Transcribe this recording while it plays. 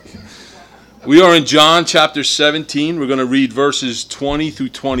We are in John chapter 17. We're going to read verses 20 through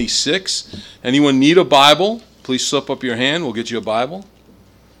 26. Anyone need a Bible? Please slip up your hand. We'll get you a Bible.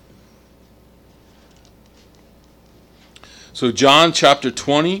 So John chapter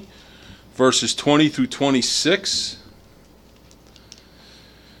 20, verses 20 through 26.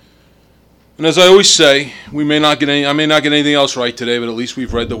 And as I always say, I may not get anything else right today, but at least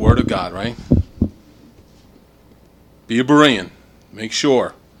we've read the Word of God, right? Be a Berean. Make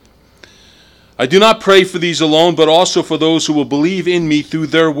sure. I do not pray for these alone, but also for those who will believe in me through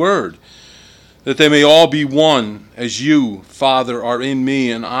their word, that they may all be one, as you, Father, are in me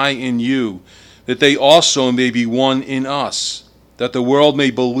and I in you, that they also may be one in us, that the world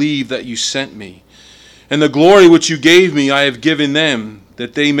may believe that you sent me. And the glory which you gave me I have given them,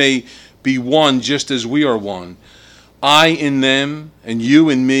 that they may be one just as we are one. I in them and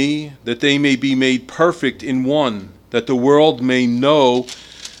you in me, that they may be made perfect in one, that the world may know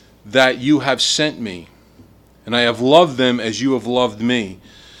that you have sent me, and I have loved them as you have loved me.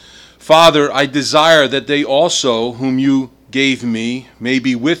 Father, I desire that they also, whom you gave me, may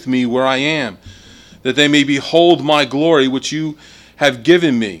be with me where I am, that they may behold my glory which you have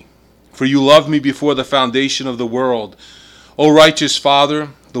given me. For you loved me before the foundation of the world. O righteous Father,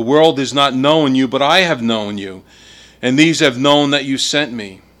 the world has not known you, but I have known you, and these have known that you sent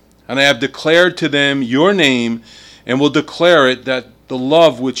me. And I have declared to them your name, and will declare it, that the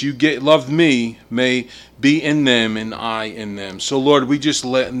love which you loved me may be in them and I in them. So Lord, we just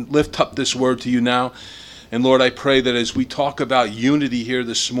lift up this word to you now. And Lord, I pray that as we talk about unity here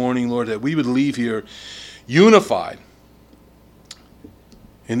this morning, Lord, that we would leave here unified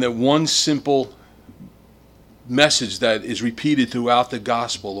in that one simple message that is repeated throughout the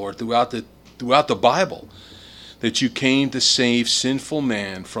gospel, Lord, throughout the Bible, that you came to save sinful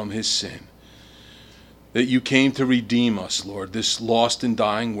man from his sin. That you came to redeem us, Lord, this lost and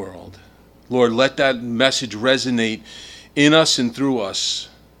dying world. Lord, let that message resonate in us and through us,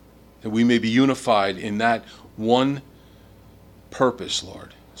 that we may be unified in that one purpose,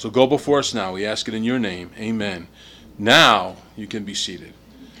 Lord. So go before us now. We ask it in your name. Amen. Now you can be seated.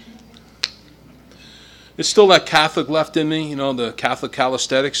 There's still that Catholic left in me, the Catholic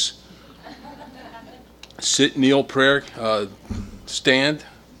calisthenics. Sit, kneel, prayer, stand.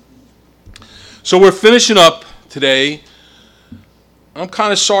 So we're finishing up today. I'm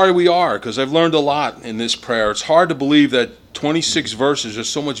kind of sorry we are, because I've learned a lot in this prayer. It's hard to believe that 26 verses, there's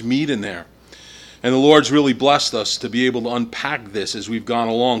so much meat in there. And the Lord's really blessed us to be able to unpack this as we've gone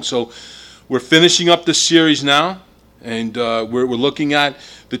along. So we're finishing up this series now, and we're looking at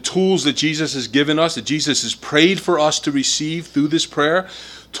the tools that Jesus has given us, that Jesus has prayed for us to receive through this prayer,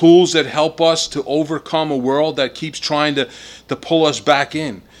 tools that help us to overcome a world that keeps trying to pull us back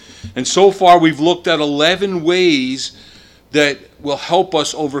in. And so far we've looked at 11 ways that will help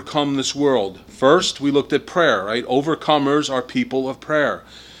us overcome this world. First, we looked at prayer, right? Overcomers are people of prayer.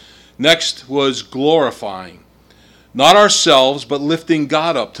 Next was glorifying. Not ourselves, but lifting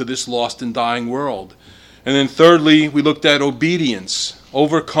God up to this lost and dying world. And then thirdly, we looked at obedience.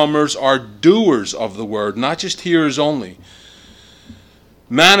 Overcomers are doers of the word, not just hearers only.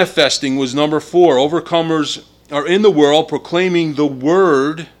 Manifesting was number 4. Overcomers are in the world proclaiming the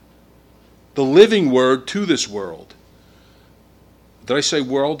word, the living word, to this world. Did I say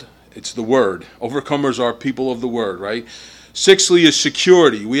world? It's the word. Overcomers are people of the word, right? Sixthly is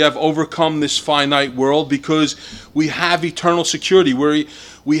security. We have overcome this finite world because we have eternal security, where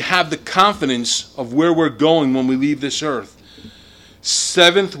we have the confidence of where we're going when we leave this earth.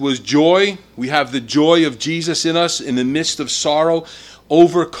 Seventh was joy. We have the joy of Jesus in us in the midst of sorrow.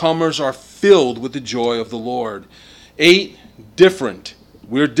 Overcomers are filled with the joy of the Lord. 8, different.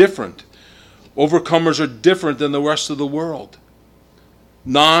 We're different. Overcomers are different than the rest of the world.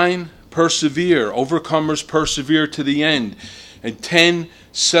 9, persevere. Overcomers persevere to the end. And 10,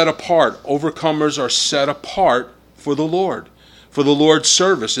 set apart. Overcomers are set apart for the Lord's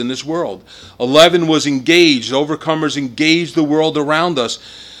service in this world. 11 was engaged. Overcomers engage the world around us.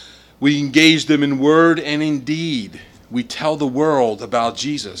 We engage them in word and in deed. We tell the world about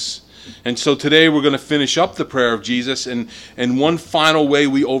Jesus. And so today we're going to finish up the prayer of Jesus and one final way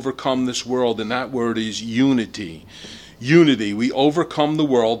we overcome this world, and that word is unity. Unity. We overcome the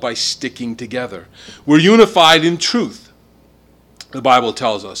world by sticking together. We're unified in truth, the Bible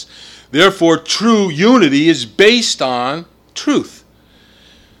tells us. Therefore, true unity is based on truth.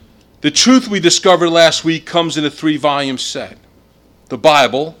 The truth we discovered last week comes in a 3-volume set. The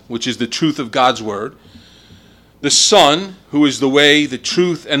Bible, which is the truth of God's word. The Son, who is the way, the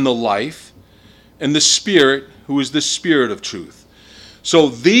truth, and the life, and the Spirit, who is the Spirit of truth. So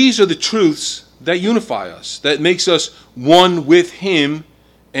these are the truths that unify us, that makes us one with Him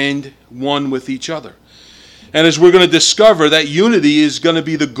and one with each other. And as we're going to discover, that unity is going to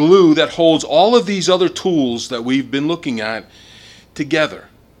be the glue that holds all of these other tools that we've been looking at together.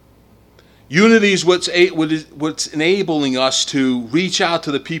 Unity is what's enabling us to reach out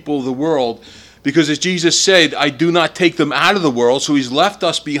to the people of the world, because as Jesus said, I do not take them out of the world. So he's left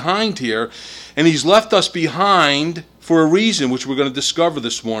us behind here, and he's left us behind for a reason, which we're going to discover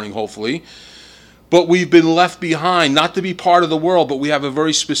this morning, hopefully. But we've been left behind, not to be part of the world, but we have a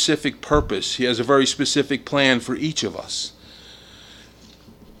very specific purpose. He has a very specific plan for each of us.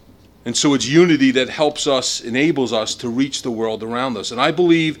 And so it's unity that helps us, enables us to reach the world around us. And I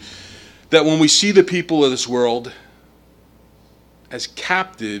believe that when we see the people of this world as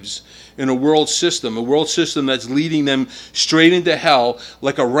captives in a world system that's leading them straight into hell,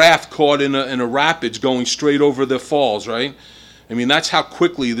 like a raft caught in a rapids going straight over the falls, right? I mean, that's how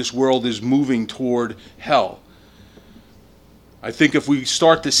quickly this world is moving toward hell. I think if we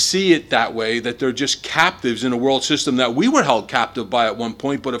start to see it that way, that they're just captives in a world system that we were held captive by at one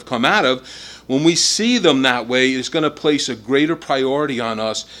point but have come out of, when we see them that way, it's going to place a greater priority on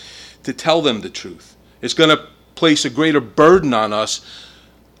us to tell them the truth. It's going to place a greater burden on us,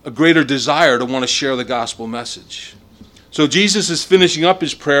 a greater desire to want to share the gospel message. So Jesus is finishing up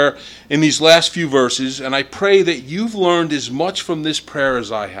his prayer in these last few verses, and I pray that you've learned as much from this prayer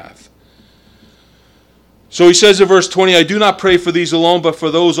as I have. So he says in verse 20, I do not pray for these alone, but for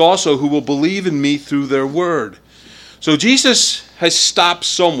those also who will believe in me through their word. So Jesus has stopped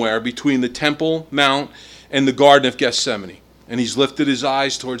somewhere between the Temple Mount and the Garden of Gethsemane, and he's lifted his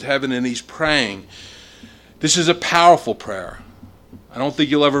eyes towards heaven and he's praying. This is a powerful prayer. I don't think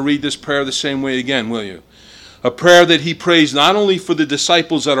you'll ever read this prayer the same way again, will you? A prayer that he prays not only for the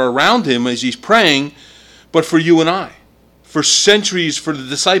disciples that are around him as he's praying, but for you and I. For centuries, for the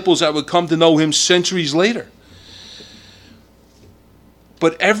disciples that would come to know him centuries later.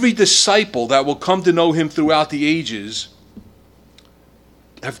 But every disciple that will come to know him throughout the ages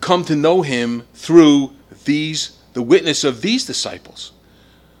have come to know him through the witness of these disciples.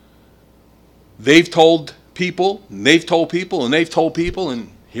 They've told people, and they've told people, and they've told people,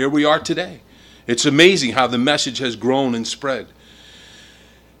 and here we are today. It's amazing how the message has grown and spread.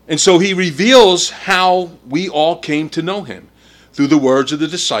 And so he reveals how we all came to know him through the words of the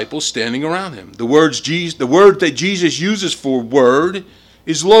disciples standing around him. The word that Jesus uses for word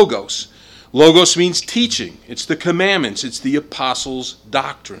is logos. Logos means teaching. It's the commandments. It's the apostles'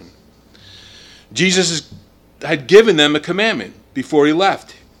 doctrine. Jesus had given them a commandment before he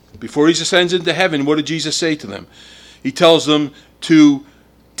left. Before he ascends into heaven, what did Jesus say to them? He tells them to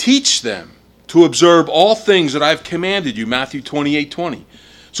teach them to observe all things that I've commanded you, Matthew 28:20.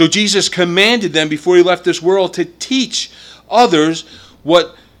 So Jesus commanded them before he left this world to teach others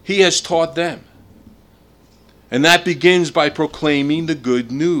what he has taught them. And that begins by proclaiming the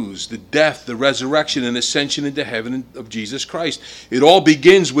good news, the death, the resurrection, and ascension into heaven of Jesus Christ. It all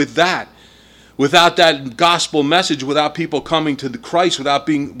begins with that. Without that gospel message, without people coming to Christ,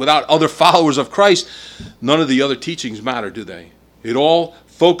 without other followers of Christ, none of the other teachings matter, do they? It all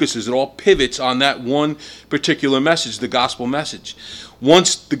focuses, it all pivots on that one particular message, the gospel message.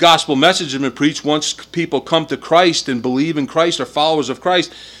 Once the gospel message has been preached, once people come to Christ and believe in Christ, are followers of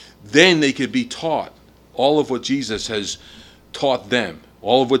Christ, then they could be taught all of what Jesus has taught them,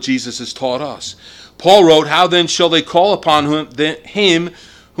 all of what Jesus has taught us. Paul wrote, how then shall they call upon him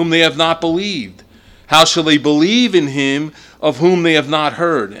whom they have not believed? How shall they believe in him of whom they have not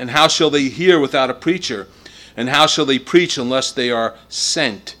heard? And how shall they hear without a preacher? And how shall they preach unless they are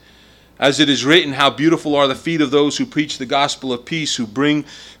sent? As it is written, how beautiful are the feet of those who preach the gospel of peace, who bring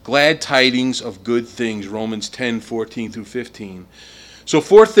glad tidings of good things. Romans 10:14 through 15. So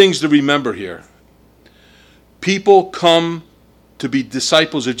 4 things to remember here. People come to be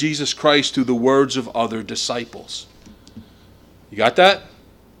disciples of Jesus Christ through the words of other disciples. You got that?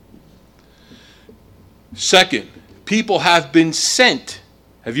 Second, people have been sent.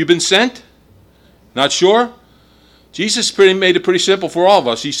 Have you been sent? Not sure? Jesus made it pretty simple for all of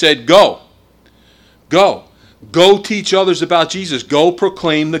us. He said, go. Go. Go teach others about Jesus. Go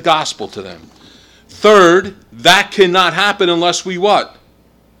proclaim the gospel to them. Third, that cannot happen unless we what?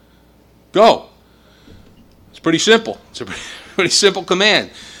 Go. It's pretty simple. It's a pretty simple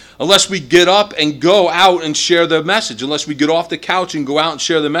command. Unless we get up and go out and share the message, unless we get off the couch and go out and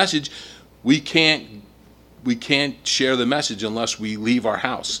share the message, we can't share the message unless we leave our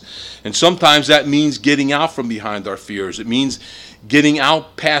house. And sometimes that means getting out from behind our fears. It means getting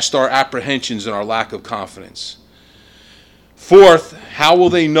out past our apprehensions and our lack of confidence. Fourth, how will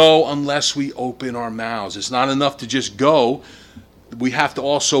they know unless we open our mouths? It's not enough to just go. we have to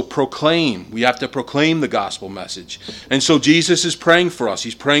also proclaim. We have to proclaim the gospel message. And so Jesus is praying for us.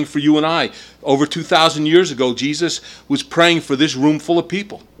 He's praying for you and I. Over 2,000 years ago, Jesus was praying for this room full of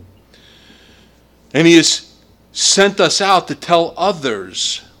people. And he has sent us out to tell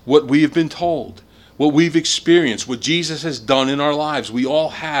others what we have been told, what we've experienced, what Jesus has done in our lives. We all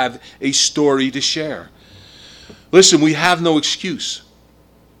have a story to share. Listen, we have no excuse.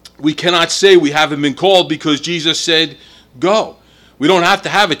 We cannot say we haven't been called because Jesus said, go. We don't have to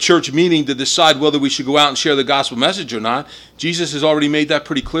have a church meeting to decide whether we should go out and share the gospel message or not. Jesus has already made that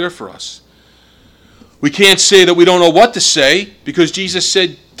pretty clear for us. We can't say that we don't know what to say because Jesus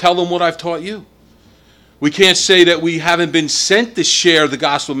said, tell them what I've taught you. We can't say that we haven't been sent to share the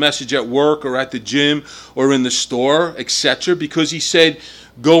gospel message at work or at the gym or in the store, etc., because he said,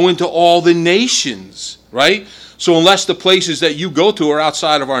 go into all the nations, right? So unless the places that you go to are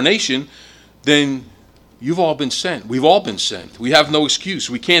outside of our nation, then you've all been sent. We've all been sent. We have no excuse.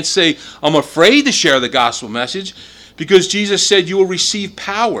 We can't say, I'm afraid to share the gospel message, because Jesus said you will receive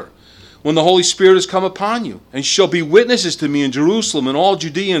power when the Holy Spirit has come upon you, and shall be witnesses to me in Jerusalem and all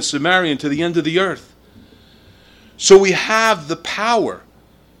Judea and Samaria and to the end of the earth. So we have the power.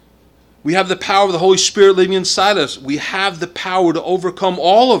 We have the power of the Holy Spirit living inside us. We have the power to overcome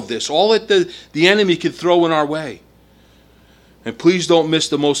all of this, all that the enemy could throw in our way. And please don't miss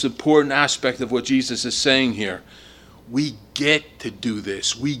the most important aspect of what Jesus is saying here. We get to do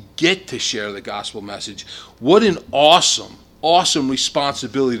this. We get to share the gospel message. What an awesome, awesome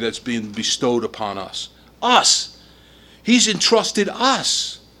responsibility that's being bestowed upon us. Us. He's entrusted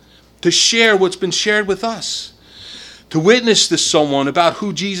us to share what's been shared with us. To witness to someone about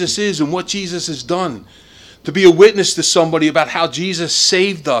who Jesus is and what Jesus has done. To be a witness to somebody about how Jesus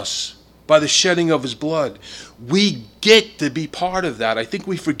saved us by the shedding of his blood. We get to be part of that. I think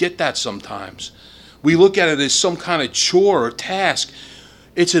we forget that sometimes. We look at it as some kind of chore or task.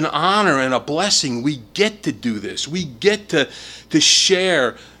 It's an honor and a blessing. We get to do this. We get to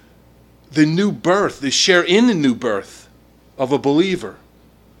share the new birth, to share in the new birth of a believer,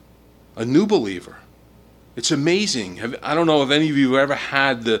 a new believer. It's amazing. I don't know if any of you have ever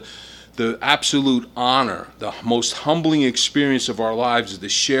had the absolute honor, the most humbling experience of our lives is to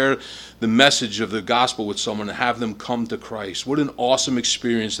share the message of the gospel with someone and have them come to Christ. What an awesome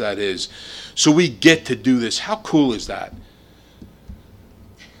experience that is. So we get to do this. How cool is that?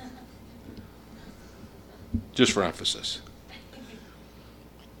 Just for emphasis.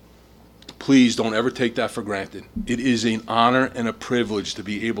 Please don't ever take that for granted. It is an honor and a privilege to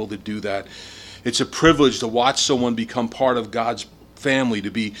be able to do that. It's a privilege to watch someone become part of God's family,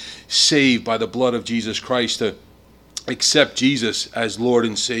 to be saved by the blood of Jesus Christ, to accept Jesus as Lord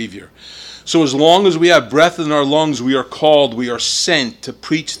and Savior. So as long as we have breath in our lungs, we are called, we are sent to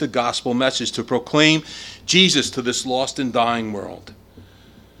preach the gospel message, to proclaim Jesus to this lost and dying world.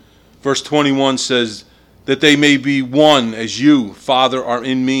 Verse 21 says, that they may be one as you, Father, are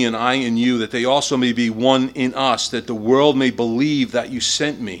in me and I in you, that they also may be one in us, that the world may believe that you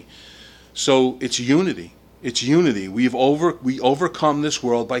sent me. So it's unity. It's unity. We overcome this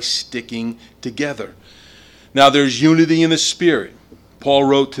world by sticking together. Now there's unity in the Spirit. Paul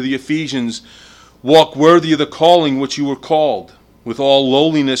wrote to the Ephesians, walk worthy of the calling which you were called, with all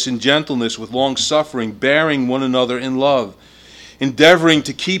lowliness and gentleness, with long suffering, bearing one another in love, endeavoring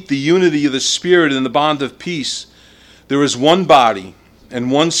to keep the unity of the Spirit in the bond of peace. There is one body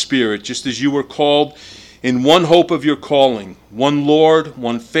and one Spirit, just as you were called in one hope of your calling, one Lord,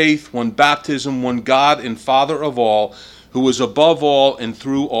 one faith, one baptism, one God and Father of all, who is above all and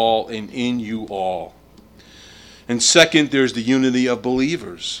through all and in you all. And second, there's the unity of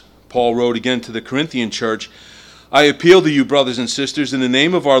believers. Paul wrote again to the Corinthian church, I appeal to you, brothers and sisters, in the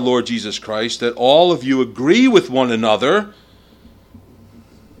name of our Lord Jesus Christ, that all of you agree with one another.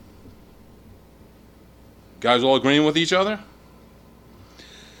 Guys all agreeing with each other?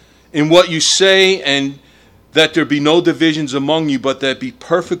 In what you say, and that there be no divisions among you, but that be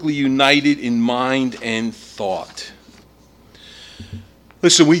perfectly united in mind and thought.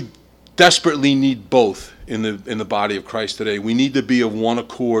 Listen, we desperately need both in the body of Christ today. We need to be of one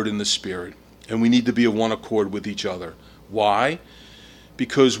accord in the Spirit, and we need to be of one accord with each other. Why?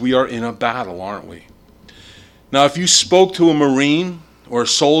 Because we are in a battle, aren't we? Now, if you spoke to a Marine or a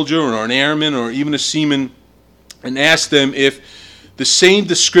soldier or an airman or even a seaman and asked them if the same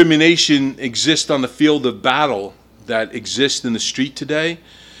discrimination exists on the field of battle that exists in the street today,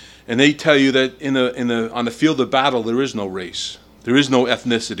 and they tell you that on the field of battle there is no race, there is no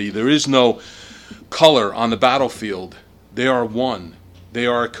ethnicity, there is no color on the battlefield. They are one. They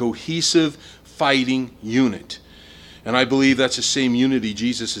are a cohesive fighting unit. And I believe that's the same unity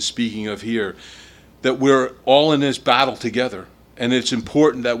Jesus is speaking of here, that we're all in this battle together. And it's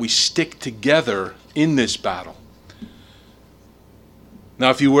important that we stick together in this battle. Now,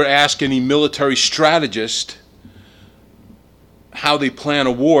 if you were to ask any military strategist how they plan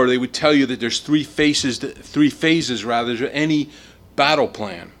a war, they would tell you that there's three phases to any battle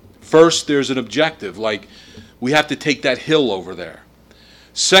plan. First, there's an objective, like we have to take that hill over there.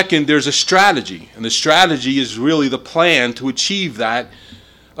 Second, there's a strategy, and the strategy is really the plan to achieve that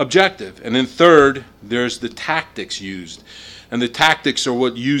objective. And then third, there's the tactics used. And the tactics are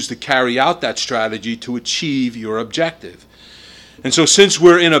what used to carry out that strategy to achieve your objective. And so since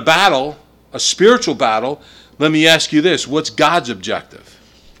we're in a battle, a spiritual battle, let me ask you this: what's God's objective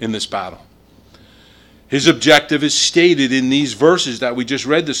in this battle? His objective is stated in these verses that we just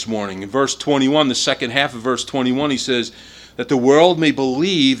read this morning. In verse 21, the second half of verse 21, he says, that the world may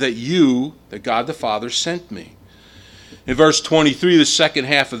believe that God the Father sent me. In verse 23, the second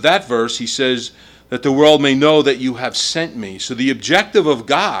half of that verse, he says, that the world may know that you have sent me. So the objective of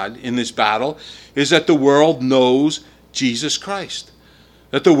God in this battle is that the world knows Jesus Christ.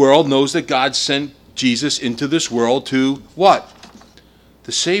 That the world knows that God sent Jesus into this world to what?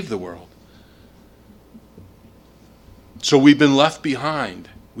 To save the world. So we've been left behind.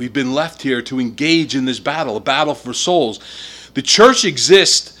 We've been left here to engage in this battle, a battle for souls. The church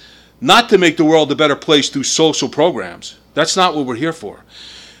exists not to make the world a better place through social programs. That's not what we're here for.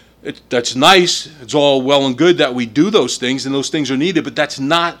 That's nice. It's all well and good that we do those things, and those things are needed, but that's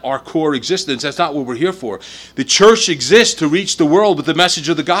not our core existence. That's not what we're here for. The church exists to reach the world with the message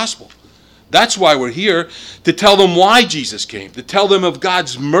of the gospel. That's why we're here, to tell them why Jesus came, to tell them of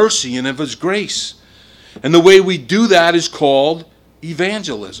God's mercy and of his grace. And the way we do that is called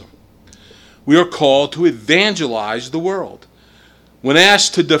evangelism. We are called to evangelize the world. When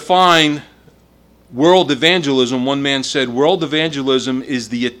asked to define world evangelism, one man said, world evangelism is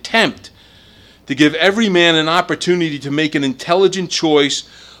the attempt to give every man an opportunity to make an intelligent choice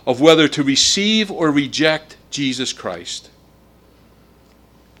of whether to receive or reject Jesus Christ.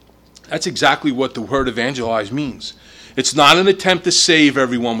 That's exactly what the word evangelize means. It's not an attempt to save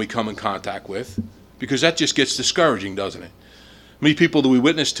everyone we come in contact with, because that just gets discouraging, doesn't it? How many people do we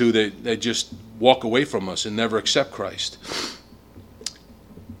witness to that just walk away from us and never accept Christ?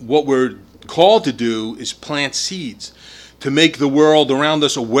 What we're called to do is plant seeds to make the world around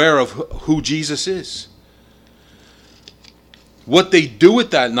us aware of who Jesus is. What they do with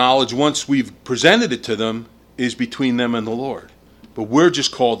that knowledge once we've presented it to them is between them and the Lord. But we're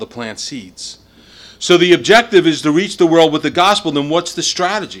just called to plant seeds. So the objective is to reach the world with the gospel. Then what's the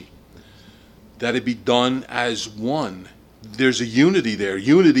strategy? That it be done as one. There's a unity there.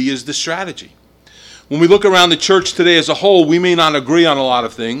 Unity is the strategy. When we look around the church today as a whole, we may not agree on a lot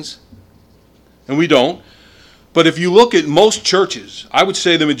of things. And we don't. But if you look at most churches, I would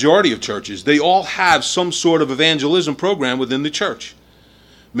say the majority of churches, they all have some sort of evangelism program within the church.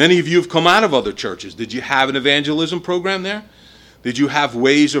 Many of you have come out of other churches. Did you have an evangelism program there? Did you have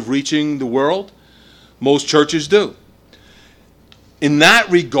ways of reaching the world? Most churches do. In that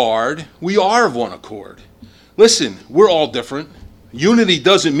regard, we are of one accord. Listen, we're all different. Unity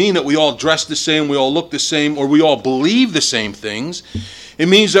doesn't mean that we all dress the same, we all look the same, or we all believe the same things. It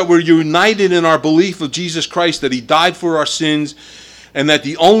means that we're united in our belief of Jesus Christ, that he died for our sins, and that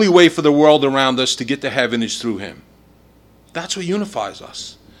the only way for the world around us to get to heaven is through him. That's what unifies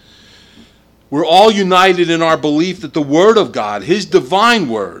us. We're all united in our belief that the Word of God, his divine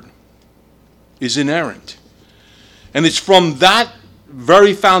Word, is inerrant. And it's from that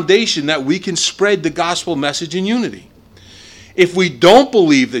very foundation that we can spread the gospel message in unity. If we don't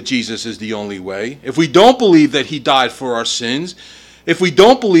believe that Jesus is the only way, if we don't believe that he died for our sins, if we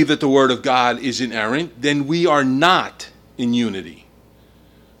don't believe that the Word of God is inerrant, then we are not in unity.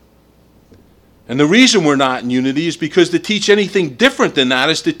 And the reason we're not in unity is because to teach anything different than that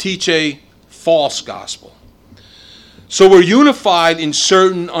is to teach a false gospel. So we're unified in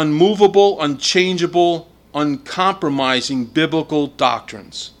certain unmovable, unchangeable, uncompromising biblical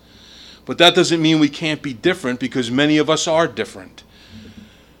doctrines. But that doesn't mean we can't be different, because many of us are different.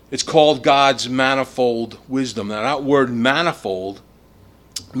 It's called God's manifold wisdom. Now, that word manifold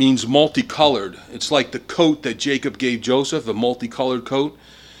means multicolored. It's like the coat that Jacob gave Joseph, a multicolored coat.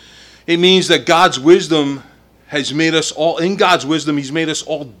 It means that God's wisdom has made us all, in God's wisdom, he's made us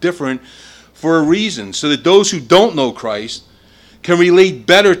all different for a reason, so that those who don't know Christ can relate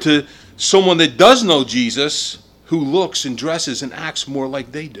better to someone that does know Jesus, who looks and dresses and acts more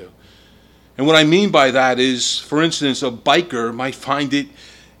like they do. And what I mean by that is, for instance, a biker might find it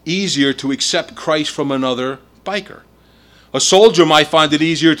easier to accept Christ from another biker. A soldier might find it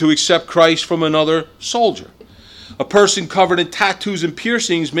easier to accept Christ from another soldier. A person covered in tattoos and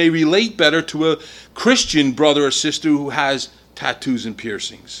piercings may relate better to a Christian brother or sister who has tattoos and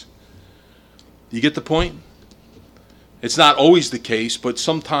piercings. You get the point? It's not always the case, but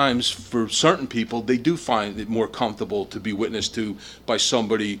sometimes for certain people, they do find it more comfortable to be witnessed to by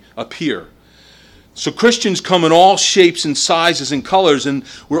somebody, a peer. So Christians come in all shapes and sizes and colors, and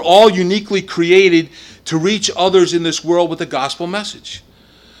we're all uniquely created to reach others in this world with the gospel message.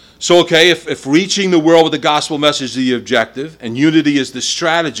 So, okay, if reaching the world with the gospel message is the objective and unity is the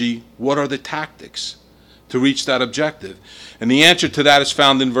strategy, what are the tactics to reach that objective? And the answer to that is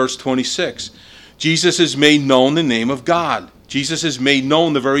found in verse 26. Jesus has made known the name of God. Jesus has made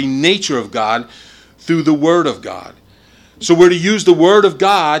known the very nature of God through the Word of God. So we're to use the Word of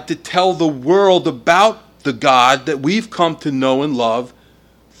God to tell the world about the God that we've come to know and love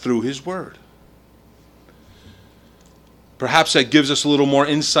through His Word. Perhaps that gives us a little more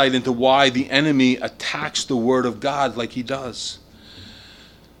insight into why the enemy attacks the Word of God like he does.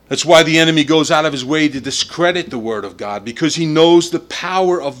 That's why the enemy goes out of his way to discredit the Word of God, because he knows the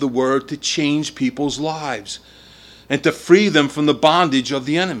power of the Word to change people's lives and to free them from the bondage of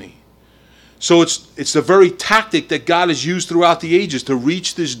the enemy. So it's the very tactic that God has used throughout the ages to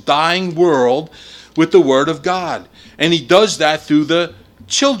reach this dying world with the Word of God. And He does that through the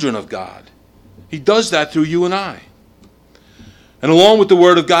children of God. He does that through you and I. And along with the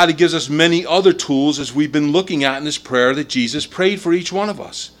Word of God, He gives us many other tools, as we've been looking at in this prayer that Jesus prayed for each one of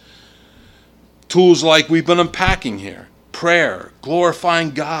us. Tools like we've been unpacking here: prayer,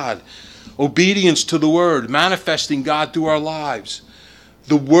 glorifying God, obedience to the Word, manifesting God through our lives,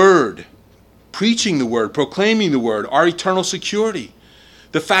 the Word, preaching the Word, proclaiming the Word, our eternal security,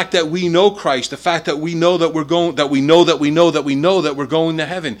 the fact that we know Christ, the fact that we know that we're going to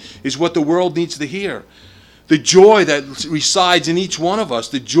heaven is what the world needs to hear. The joy that resides in each one of us,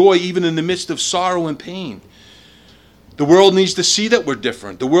 the joy even in the midst of sorrow and pain. The world needs to see that we're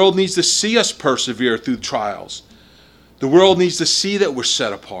different. The world needs to see us persevere through trials. The world needs to see that we're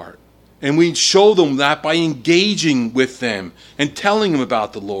set apart. And we show them that by engaging with them and telling them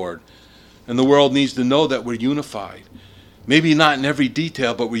about the Lord. And the world needs to know that we're unified. Maybe not in every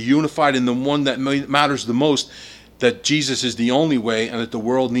detail, but we're unified in the one that matters the most, that Jesus is the only way, and that the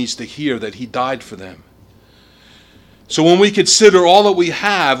world needs to hear that He died for them. So when we consider all that we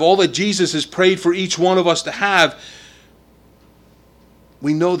have, all that Jesus has prayed for each one of us to have,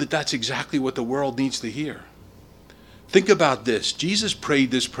 we know that that's exactly what the world needs to hear. Think about this. Jesus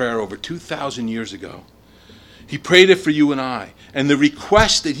prayed this prayer over 2,000 years ago. He prayed it for you and I. And the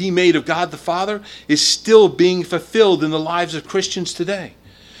request that He made of God the Father is still being fulfilled in the lives of Christians today.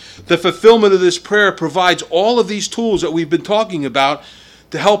 The fulfillment of this prayer provides all of these tools that we've been talking about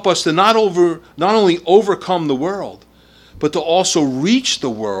to help us to not only overcome the world, but to also reach the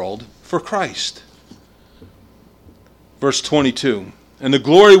world for Christ. Verse 22, "And the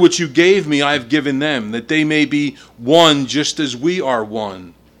glory which you gave me I have given them, that they may be one just as we are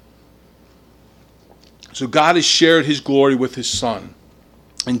one." So God has shared His glory with His Son.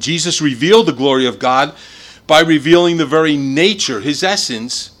 And Jesus revealed the glory of God by revealing the very nature, His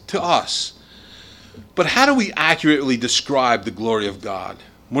essence, to us. But how do we accurately describe the glory of God?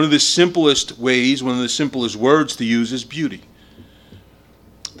 One of the simplest ways, one of the simplest words to use is beauty.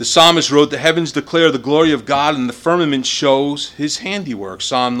 The psalmist wrote, "The heavens declare the glory of God, and the firmament shows His handiwork."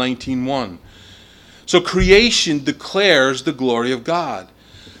 Psalm 19:1. So creation declares the glory of God.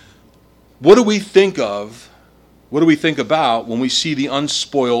 What do we think of, what do we think about when we see the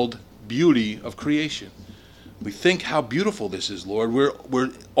unspoiled beauty of creation? We think, how beautiful this is, Lord. We're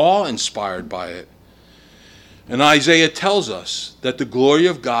awe-inspired by it. And Isaiah tells us that the glory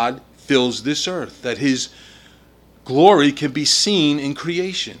of God fills this earth, that His glory can be seen in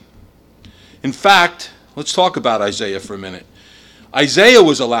creation. In fact, let's talk about Isaiah for a minute. Isaiah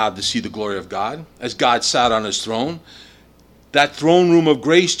was allowed to see the glory of God as God sat on His throne. That throne room of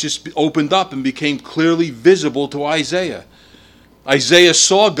grace just opened up and became clearly visible to Isaiah. Isaiah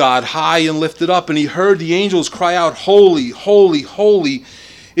saw God high and lifted up, and he heard the angels cry out, "Holy, holy, holy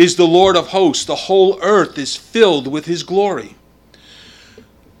is the Lord of hosts. The whole earth is filled with His glory."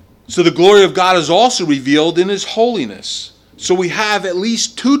 So the glory of God is also revealed in His holiness. So we have at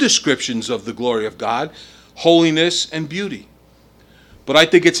least two descriptions of the glory of God: holiness and beauty. But I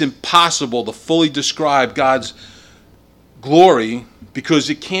think it's impossible to fully describe God's glory because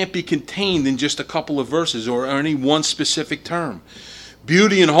it can't be contained in just a couple of verses or any one specific term.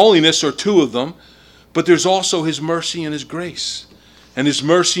 Beauty and holiness are two of them, but there's also His mercy and His grace. And His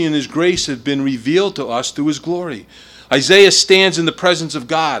mercy and His grace have been revealed to us through His glory. Isaiah stands in the presence of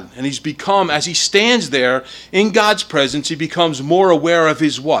God, and he's become, as he stands there in God's presence, he becomes more aware of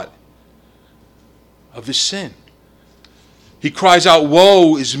his what? Of his sin. He cries out,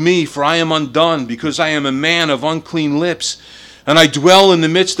 "Woe is me, for I am undone, because I am a man of unclean lips, And I dwell in the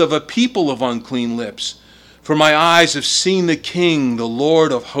midst of a people of unclean lips. For my eyes have seen the King, the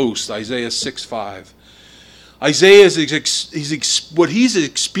Lord of hosts. Isaiah 6:5. Isaiah, what he's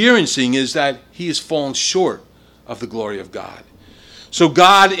experiencing is that he has fallen short of the glory of God. So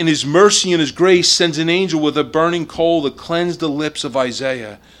God, in his mercy and his grace, sends an angel with a burning coal to cleanse the lips of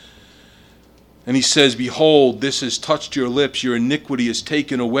Isaiah. And he says, behold, this has touched your lips, your iniquity is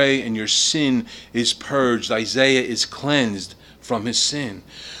taken away, and your sin is purged. Isaiah is cleansed from his sin.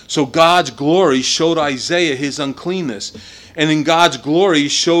 So God's glory showed Isaiah his uncleanness. And in God's glory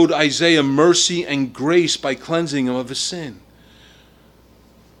showed Isaiah mercy and grace by cleansing him of his sin.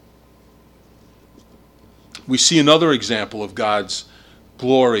 We see another example of God's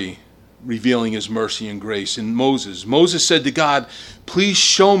glory revealing his mercy and grace in Moses. Moses said to God, please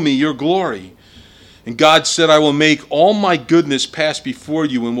show me your glory. And God said, I will make all my goodness pass before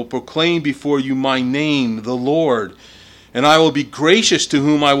you and will proclaim before you my name, the Lord. And I will be gracious to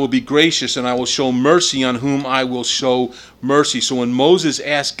whom I will be gracious, and I will show mercy on whom I will show mercy. So when Moses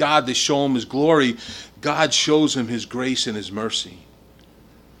asked God to show him his glory, God shows him his grace and his mercy.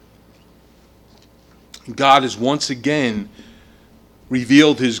 God has once again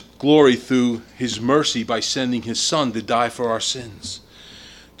revealed his glory through his mercy by sending his Son to die for our sins.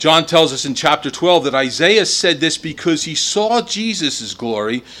 John tells us in chapter 12 that Isaiah said this because he saw Jesus'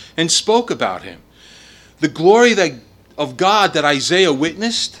 glory and spoke about him. The glory of God that Isaiah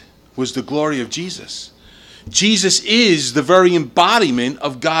witnessed was the glory of Jesus. Jesus is the very embodiment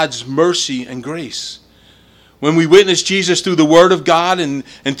of God's mercy and grace. When we witness Jesus through the Word of God and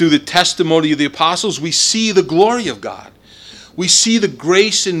through the testimony of the apostles, we see the glory of God. We see the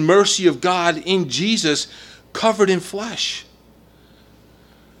grace and mercy of God in Jesus covered in flesh.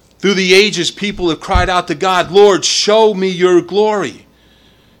 Through the ages, people have cried out to God, Lord, show me your glory.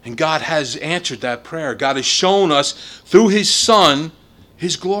 And God has answered that prayer. God has shown us through his Son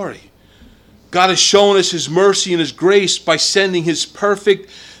his glory. God has shown us his mercy and his grace by sending his perfect,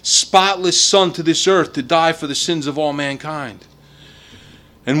 spotless Son to this earth to die for the sins of all mankind.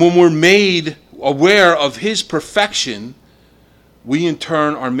 And when we're made aware of his perfection, we in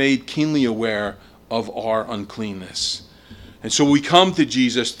turn are made keenly aware of our uncleanness. And so we come to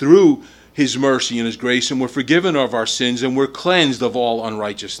Jesus through his mercy and his grace, and we're forgiven of our sins, and we're cleansed of all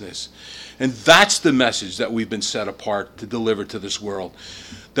unrighteousness. And that's the message that we've been set apart to deliver to this world.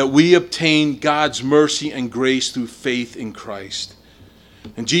 That we obtain God's mercy and grace through faith in Christ.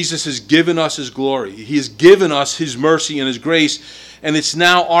 And Jesus has given us his glory. He has given us his mercy and his grace. And it's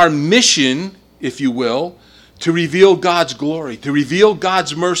now our mission, if you will, to reveal God's glory, to reveal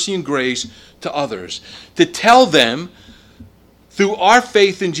God's mercy and grace to others. To tell them, through our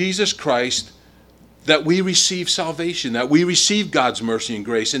faith in Jesus Christ, that we receive salvation, that we receive God's mercy and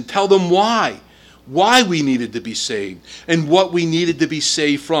grace, and tell them why we needed to be saved, and what we needed to be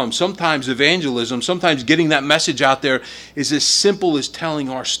saved from. Sometimes evangelism, sometimes getting that message out there is as simple as telling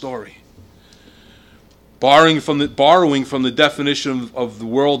our story. Borrowing from the definition of the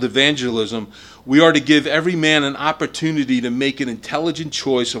world evangelism, we are to give every man an opportunity to make an intelligent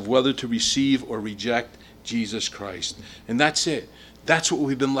choice of whether to receive or reject Jesus Christ. And that's it. That's what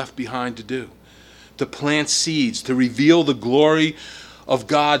we've been left behind to do. To plant seeds, to reveal the glory of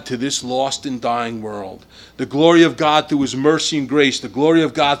God to this lost and dying world. The glory of God through his mercy and grace. The glory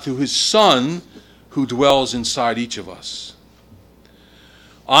of God through his Son who dwells inside each of us.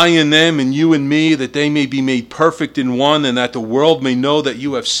 I in them and you in me, that they may be made perfect in one, and that the world may know that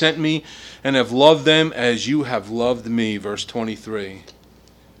you have sent me and have loved them as you have loved me. Verse 23.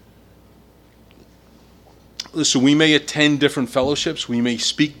 Listen, we may attend different fellowships, we may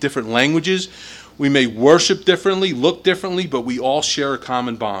speak different languages, we may worship differently, look differently, but we all share a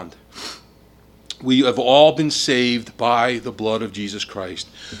common bond. We have all been saved by the blood of Jesus Christ.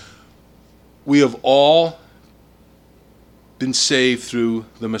 We have all been saved through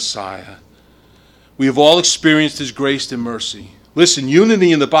the Messiah. We have all experienced his grace and mercy. Listen,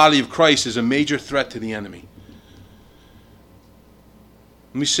 unity in the body of Christ is a major threat to the enemy.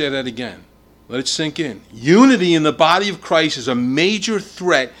 Let me say that again. Let it sink in. Unity in the body of Christ is a major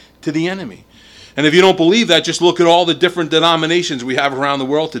threat to the enemy. And if you don't believe that, just look at all the different denominations we have around the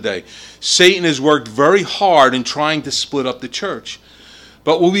world today. Satan has worked very hard in trying to split up the church.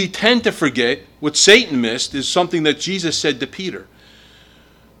 But what we tend to forget, what Satan missed, is something that Jesus said to Peter.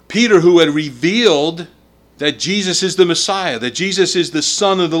 Peter, who had revealed that Jesus is the Messiah, that Jesus is the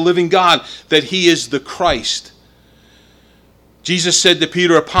Son of the living God, that he is the Christ. Jesus said to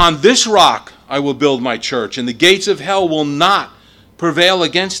Peter, upon this rock I will build my church, and the gates of hell will not prevail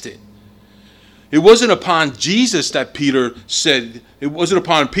against it. It wasn't upon Jesus that Peter said, it wasn't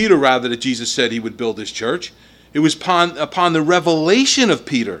upon Peter rather that Jesus said he would build his church. It was upon the revelation of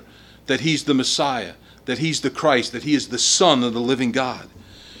Peter that he's the Messiah, that he's the Christ, that he is the Son of the living God.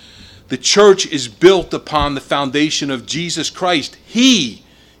 The church is built upon the foundation of Jesus Christ. He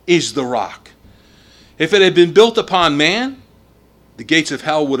is the rock. If it had been built upon man, the gates of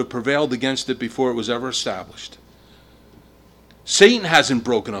hell would have prevailed against it before it was ever established. Satan hasn't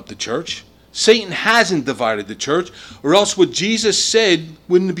broken up the church. Satan hasn't divided the church, or else what Jesus said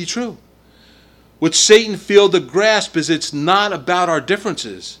wouldn't be true. What Satan failed to grasp is it's not about our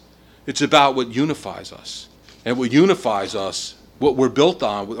differences. It's about what unifies us. And what unifies us, what we're built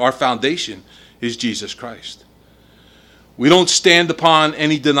on, our foundation, is Jesus Christ. We don't stand upon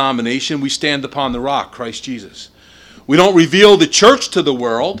any denomination. We stand upon the rock, Christ Jesus. We don't reveal the church to the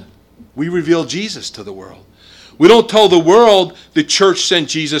world. We reveal Jesus to the world. We don't tell the world the church sent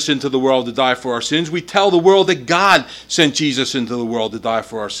Jesus into the world to die for our sins. We tell the world that God sent Jesus into the world to die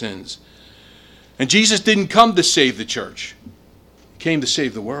for our sins. And Jesus didn't come to save the church. He came to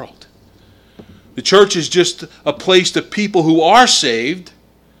save the world. The church is just a place that people who are saved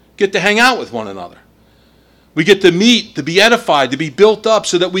get to hang out with one another. We get to meet, to be edified, to be built up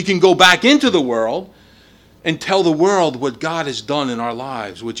so that we can go back into the world and tell the world what God has done in our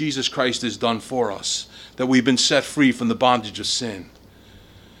lives, what Jesus Christ has done for us, that we've been set free from the bondage of sin.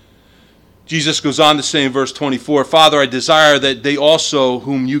 Jesus goes on to say in verse 24, Father, I desire that they also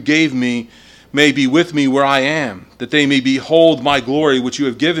whom you gave me may be with me where I am, that they may behold my glory which you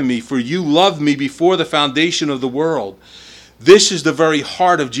have given me, for you loved me before the foundation of the world. This is the very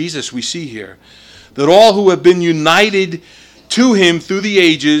heart of Jesus we see here, that all who have been united to him through the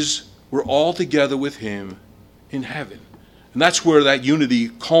ages were all together with him in heaven. And that's where that unity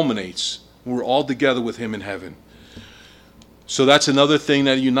culminates. We're all together with him in heaven. So that's another thing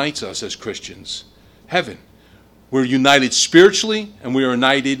that unites us as Christians. Heaven. We're united spiritually and we are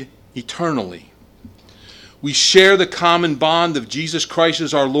united eternally. We share the common bond of Jesus Christ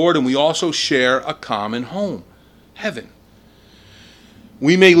as our Lord, and we also share a common home, heaven.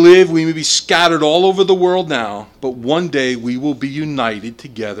 We may be scattered all over the world now, but one day we will be united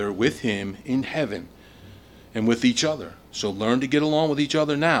together with him in heaven and with each other. So learn to get along with each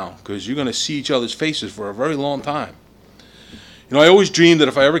other now, because you're going to see each other's faces for a very long time. You know, I always dreamed that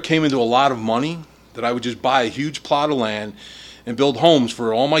if I ever came into a lot of money, that I would just buy a huge plot of land and build homes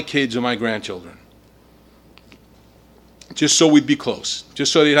for all my kids and my grandchildren. Just so we'd be close.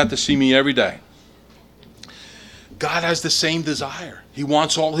 Just so they'd have to see me every day. God has the same desire. He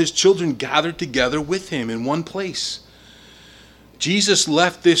wants all his children gathered together with him in one place. Jesus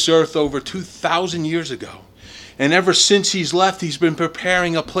left this earth over 2,000 years ago. And ever since he's left, he's been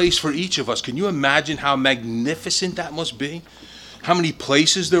preparing a place for each of us. Can you imagine how magnificent that must be? How many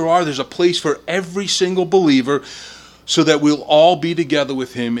places there are? There's a place for every single believer, so that we'll all be together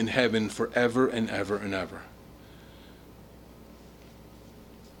with him in heaven forever and ever and ever.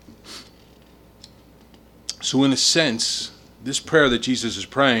 So in a sense, this prayer that Jesus is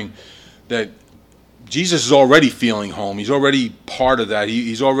praying, that Jesus is already feeling home. He's already part of that.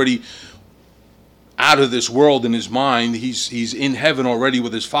 He's already out of this world in his mind. He's in heaven already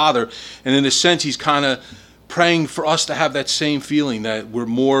with his Father. And in a sense, he's kind of praying for us to have that same feeling, that we're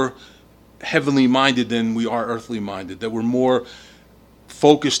more heavenly minded than we are earthly minded, that we're more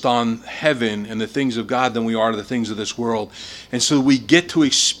focused on heaven and the things of God than we are the things of this world. And so we get to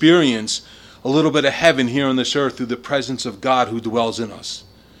experience a little bit of heaven here on this earth through the presence of God who dwells in us.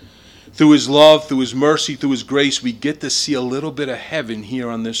 Through his love, through his mercy, through his grace, we get to see a little bit of heaven here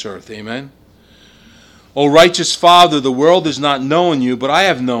on this earth. Amen? O righteous Father, the world has not known you, but I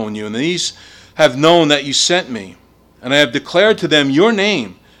have known you, and these have known that you sent me. And I have declared to them your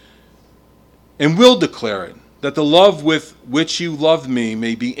name, and will declare it, that the love with which you loved me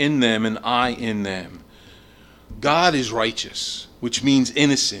may be in them and I in them. God is righteous, which means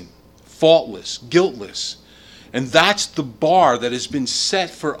innocent, faultless, guiltless. And that's the bar that has been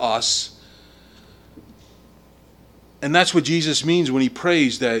set for us. And that's what Jesus means when he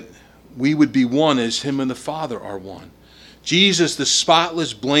prays that we would be one as him and the Father are one. Jesus, the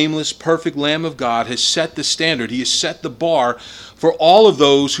spotless, blameless, perfect Lamb of God, has set the standard. He has set the bar for all of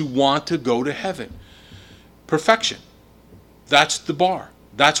those who want to go to heaven. Perfection. That's the bar.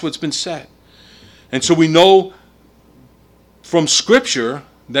 That's what's been set. And so we know from Scripture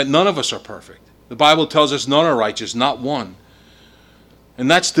that none of us are perfect. The Bible tells us none are righteous, not one. And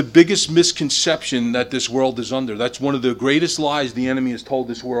that's the biggest misconception that this world is under. That's one of the greatest lies the enemy has told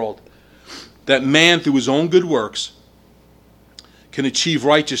this world. That man, through his own good works, can achieve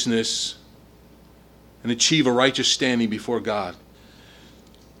righteousness and achieve a righteous standing before God.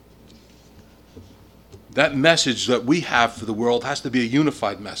 That message that we have for the world has to be a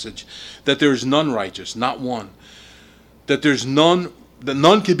unified message, that there is none righteous, not one. That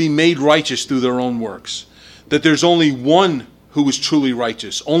none can be made righteous through their own works. That there's only one who is truly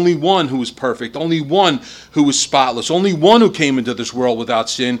righteous, only one who is perfect, only one who is spotless, only one who came into this world without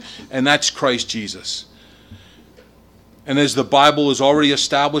sin, and that's Christ Jesus. And as the Bible has already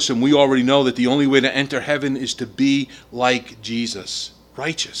established, and we already know, that the only way to enter heaven is to be like Jesus,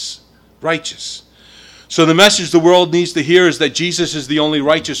 righteous. So the message the world needs to hear is that Jesus is the only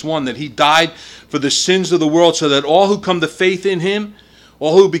righteous one, that he died for the sins of the world so that all who come to faith in him,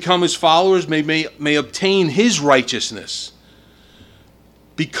 all who become his followers may obtain his righteousness,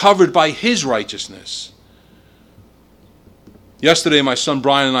 be covered by his righteousness. Yesterday, my son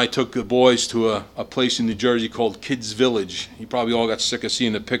Brian and I took the boys to a place in New Jersey called Kids Village. You probably all got sick of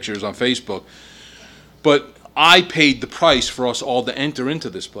seeing the pictures on Facebook. But I paid the price for us all to enter into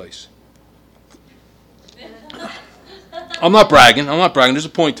this place. I'm not bragging. There's a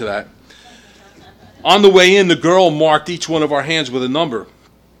point to that. On the way in, the girl marked each one of our hands with a number.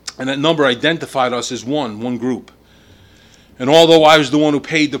 And that number identified us as one group. And although I was the one who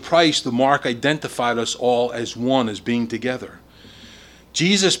paid the price, the mark identified us all as one, as being together.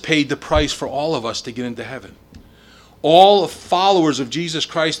 Jesus paid the price for all of us to get into heaven. All followers of Jesus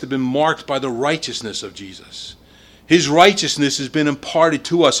Christ have been marked by the righteousness of Jesus. His righteousness has been imparted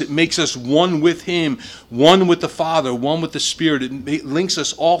to us. It makes us one with him, one with the Father, one with the Spirit. It links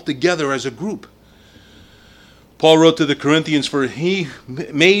us all together as a group. Paul wrote to the Corinthians, "For he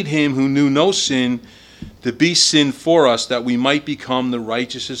made him who knew no sin to be sin for us, that we might become the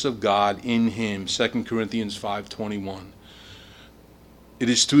righteousness of God in him." 2 Corinthians 5:21. It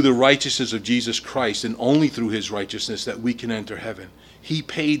is through the righteousness of Jesus Christ, and only through his righteousness, that we can enter heaven. He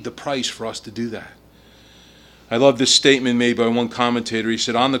paid the price for us to do that. I love this statement made by one commentator. He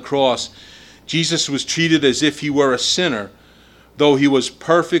said, on the cross, Jesus was treated as if he were a sinner, though he was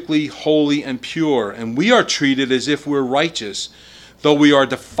perfectly holy and pure. And we are treated as if we're righteous, though we are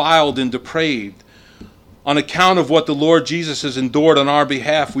defiled and depraved. On account of what the Lord Jesus has endured on our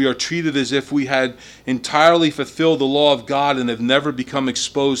behalf, we are treated as if we had entirely fulfilled the law of God and have never become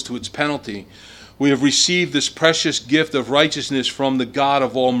exposed to its penalty. We have received this precious gift of righteousness from the God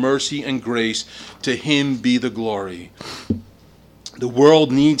of all mercy and grace. To him be the glory. The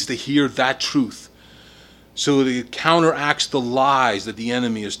world needs to hear that truth so that it counteracts the lies that the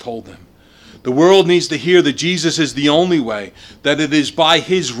enemy has told them. The world needs to hear that Jesus is the only way, that it is by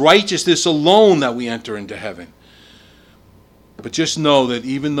his righteousness alone that we enter into heaven. But just know that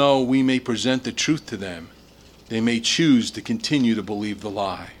even though we may present the truth to them, they may choose to continue to believe the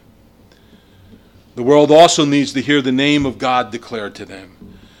lie. The world also needs to hear the name of God declared to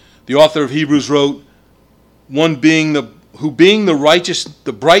them. The author of Hebrews wrote, who being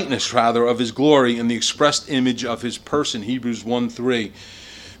the brightness of his glory and the expressed image of his person, Hebrews 1:3.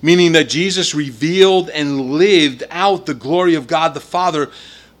 Meaning that Jesus revealed and lived out the glory of God the Father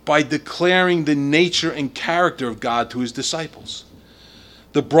by declaring the nature and character of God to his disciples.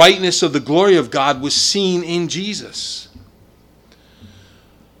 The brightness of the glory of God was seen in Jesus.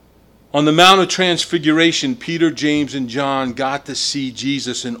 On the Mount of Transfiguration, Peter, James, and John got to see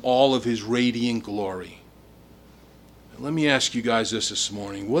Jesus in all of his radiant glory. Let me ask you guys this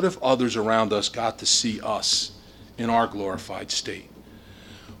morning. What if others around us got to see us in our glorified state?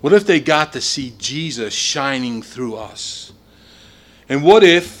 What if they got to see Jesus shining through us? And what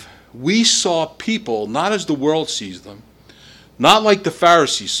if we saw people not as the world sees them, not like the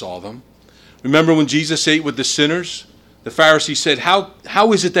Pharisees saw them? Remember when Jesus ate with the sinners? The Pharisees said,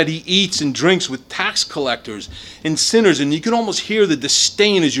 how is it that he eats and drinks with tax collectors and sinners? And you can almost hear the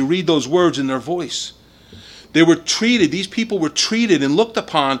disdain as you read those words in their voice. These people were treated and looked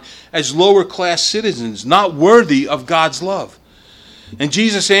upon as lower class citizens, not worthy of God's love. And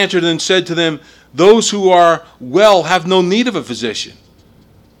Jesus answered and said to them, those who are well have no need of a physician,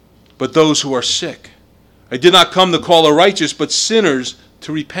 but those who are sick. I did not come to call the righteous, but sinners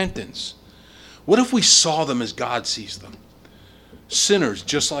to repentance. What if we saw them as God sees them? Sinners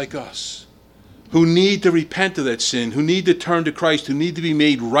just like us, who need to repent of that sin, who need to turn to Christ, who need to be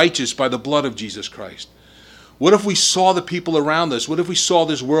made righteous by the blood of Jesus Christ. What if we saw the people around us? What if we saw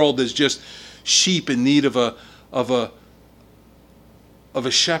this world as just sheep in need of a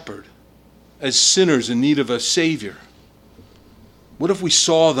shepherd, as sinners in need of a Savior? What if we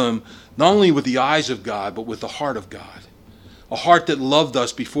saw them not only with the eyes of God, but with the heart of God? A heart that loved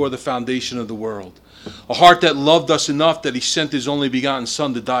us before the foundation of the world. A heart that loved us enough that he sent his only begotten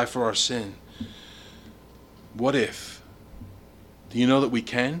Son to die for our sin. What if? Do you know that we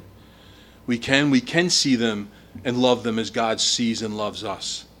can? We can see them and love them as God sees and loves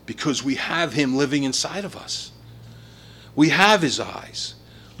us, because we have him living inside of us. We have his eyes.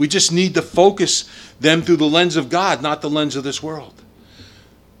 We just need to focus them through the lens of God, not the lens of this world.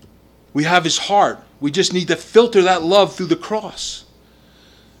 We have his heart. We just need to filter that love through the cross.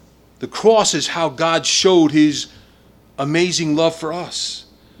 The cross is how God showed his amazing love for us.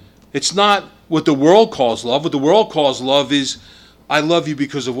 It's not what the world calls love. What the world calls love is, I love you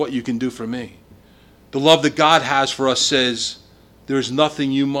because of what you can do for me. The love that God has for us says, there is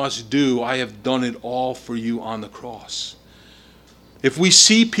nothing you must do. I have done it all for you on the cross. If we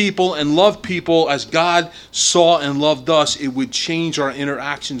see people and love people as God saw and loved us, it would change our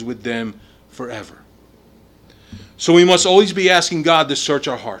interactions with them forever. So we must always be asking God to search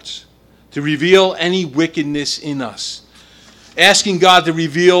our hearts, to reveal any wickedness in us. Asking God to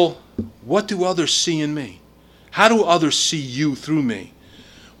reveal, what do others see in me? How do others see you through me?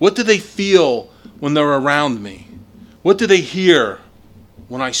 What do they feel when they're around me? What do they hear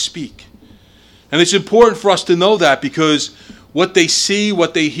when I speak? And it's important for us to know that, because what they see,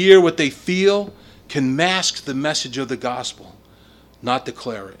 what they hear, what they feel can mask the message of the gospel, not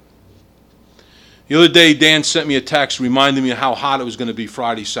declare it. The other day, Dan sent me a text reminding me of how hot it was going to be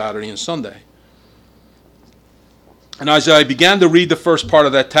Friday, Saturday, and Sunday. And as I began to read the first part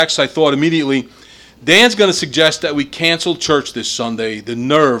of that text, I thought immediately, Dan's going to suggest that we cancel church this Sunday. The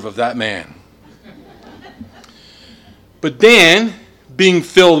nerve of that man. But Dan, being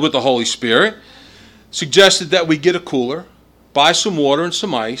filled with the Holy Spirit, suggested that we get a cooler, buy some water and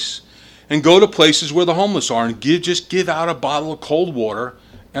some ice, and go to places where the homeless are and just give out a bottle of cold water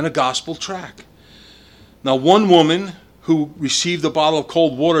and a gospel tract. Now, one woman who received a bottle of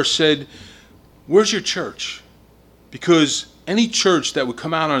cold water said, "Where's your church?" Because any church that would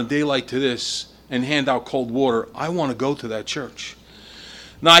come out on a day like this and hand out cold water, I want to go to that church.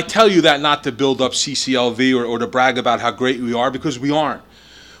 Now, I tell you that not to build up CCLV or to brag about how great we are, because we aren't.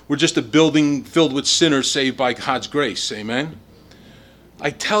 We're just a building filled with sinners saved by God's grace. Amen?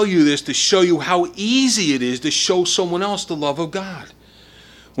 I tell you this to show you how easy it is to show someone else the love of God.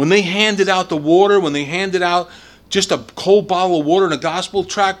 When they handed out the water, when they handed out just a cold bottle of water and a gospel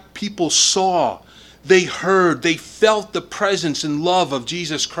tract, people saw, they heard, they felt the presence and love of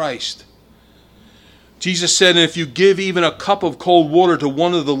Jesus Christ. Jesus said, "And if you give even a cup of cold water to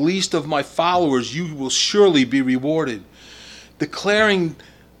one of the least of my followers, you will surely be rewarded." Declaring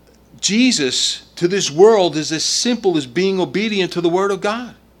Jesus to this world is as simple as being obedient to the Word of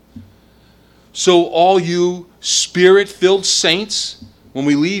God. So all you Spirit-filled saints, when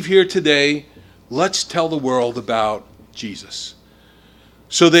we leave here today, let's tell the world about Jesus,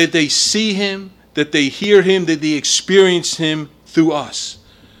 so that they see him, that they hear him, that they experience him through us.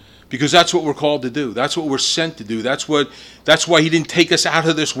 Because that's what we're called to do. That's what we're sent to do. That's why he didn't take us out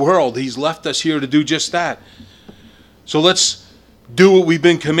of this world. He's left us here to do just that. So let's do what we've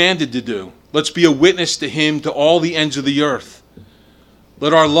been commanded to do. Let's be a witness to him to all the ends of the earth.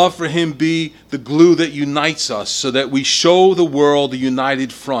 Let our love for him be the glue that unites us, so that we show the world a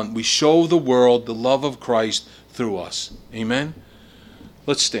united front. We show the world the love of Christ through us. Amen?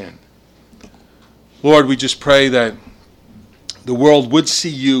 Let's stand. Lord, we just pray that the world would see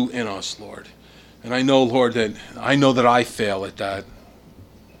you in us, Lord. And I know, Lord, that I fail at that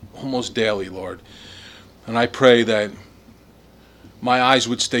almost daily, Lord. And I pray that my eyes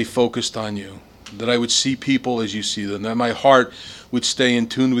would stay focused on you, that I would see people as you see them, that my heart would stay in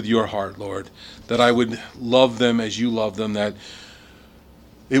tune with your heart, Lord, that I would love them as you love them, that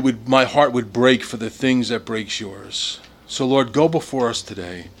my heart would break for the things that breaks yours. So, Lord, go before us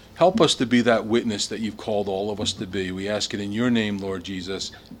today. Help us to be that witness that you've called all of us to be. We ask it in your name, Lord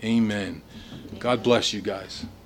Jesus. Amen. God bless you guys.